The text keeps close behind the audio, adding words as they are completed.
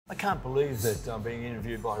I can't believe that I'm being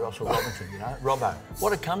interviewed by Russell Robertson, you know. Robbo,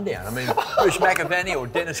 what a come down. I mean, Bruce McAvaney or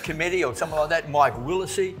Dennis Cometti or someone like that, Mike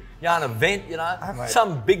Willisey, Jana Vent, you know,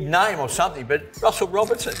 some big name or something, but Russell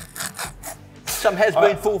Robertson. Some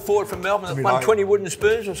has-been full forward from Melbourne that won 20 wooden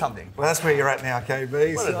spoons or something. Well, that's where you're at now,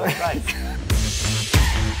 KB. What a great.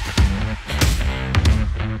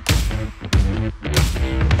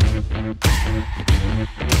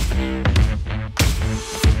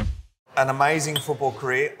 An amazing football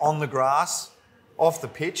career on the grass, off the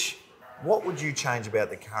pitch. What would you change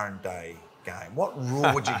about the current day game? What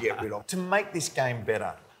rule would you get rid of to make this game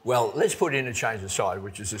better? Well, let's put interchange aside,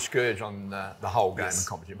 which is a scourge on the whole game and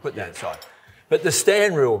competition. Put that aside. But the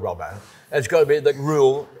stand rule, Robbo, has got to be the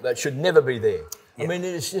rule that should never be there. I mean,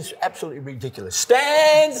 it's just absolutely ridiculous.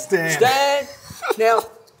 Stand! Stand! Now,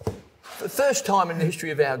 for the first time in the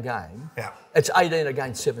history of our game, it's 18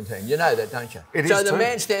 against 17. You know that, don't you? So the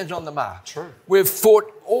man stands on the mark. True. We've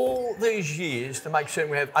fought all these years to make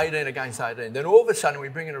certain we have 18 against 18. Then all of a sudden we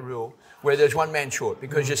bring in a rule where there's one man short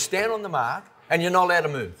because you stand on the mark and you're not allowed to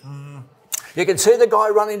move. You can see the guy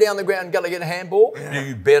running down the ground, going to get a handball.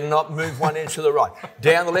 You better not move 1 inch to the right.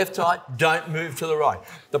 Down the left side, don't move to the right.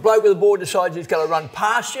 The bloke with the ball decides he's going to run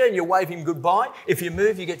past you and you wave him goodbye. If you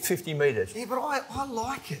move, you get 50 metres. Yeah, but I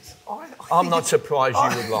like it. I'm not surprised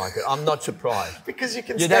you would like it. I'm not surprised. Because you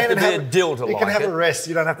can You'd stand have to and be a dill to like it. You can have a rest.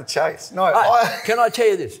 You don't have to chase. No. Can I tell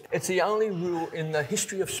you this? It's the only rule in the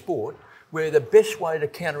history of sport where the best way to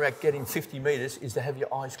counteract getting 50 metres is to have your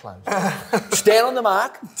eyes closed. Stand on the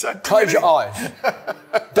mark, close your eyes.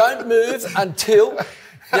 Don't move until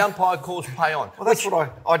the umpire calls play on. Well, that's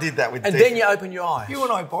what I did that with and defence. Then you open your eyes. You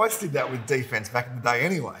and I both did that with defence back in the day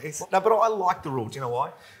anyway. No, but I like the rule. Do you know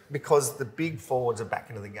why? Because the big forwards are back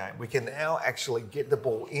into the game. We can now actually get the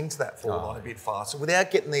ball into that forward line a bit faster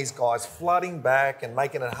without getting these guys flooding back and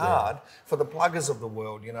making it hard for the pluggers of the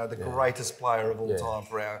world, you know, the greatest player of all time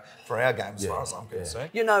for our game as far as I'm concerned.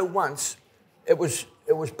 You know, once it was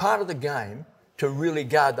part of the game to really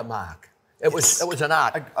guard the mark. It was an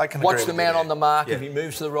art. I can watch agree the with man you on the mark. If he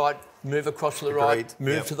moves to the right, move across to the right,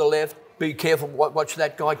 move to the left. Be careful. Watch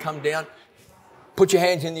that guy come down. Put your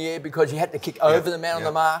hands in the air because you had to kick over the man on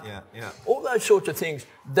the mark. All those sorts of things.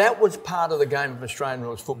 That was part of the game of Australian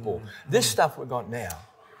rules football. This stuff we've got now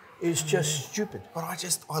is just stupid. But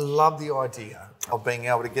I love the idea of being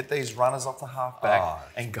able to get these runners off the halfback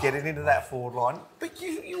and get it into that forward line. But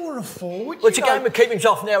you were a forward. Well, it's a game of keeping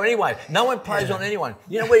off now anyway. No one plays on anyone.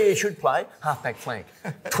 You know where you should play? Halfback flank.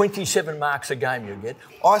 27 marks a game you get.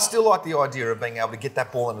 I still like the idea of being able to get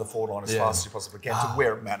that ball into the forward line as fast as you possibly can to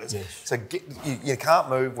where it matters. So you can't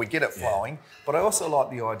move, we get it flowing. But I also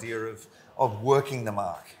like the idea of working the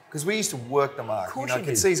mark. Because we used to work the mark. You know, you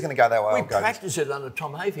can see he's going to go that way. We practiced it under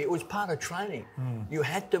Tom Hafey. It was part of training. You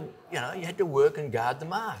had to work and guard the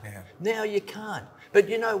mark. Now you can't. But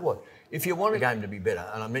you know what? If you want a game to be better,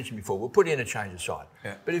 and I mentioned before, we'll put interchange aside.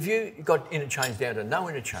 But if you got interchange down to no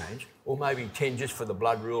interchange, or maybe 10 just for the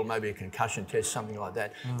blood rule, maybe a concussion test, something like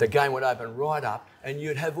that, the game would open right up and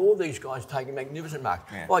you'd have all these guys taking magnificent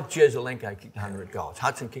marks. Like Jezelenko kicked 100 goals,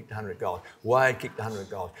 Hudson kicked 100 goals, Wade kicked 100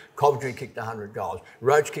 goals, Coventry kicked 100 goals,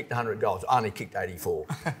 Roach kicked 100 goals, Arnie kicked 84.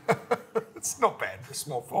 It's not bad for a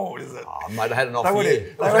small forward, is it? Oh, mate, I had an off year.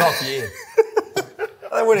 It was an off year.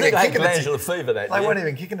 They weren't even kicking glandular fever that They weren't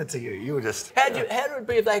even kicking it to you. You were just... How would it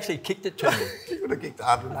be if they actually kicked it to you? You would have kicked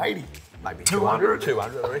 180. Maybe 200.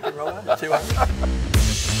 200, I reckon, Robbo. 200.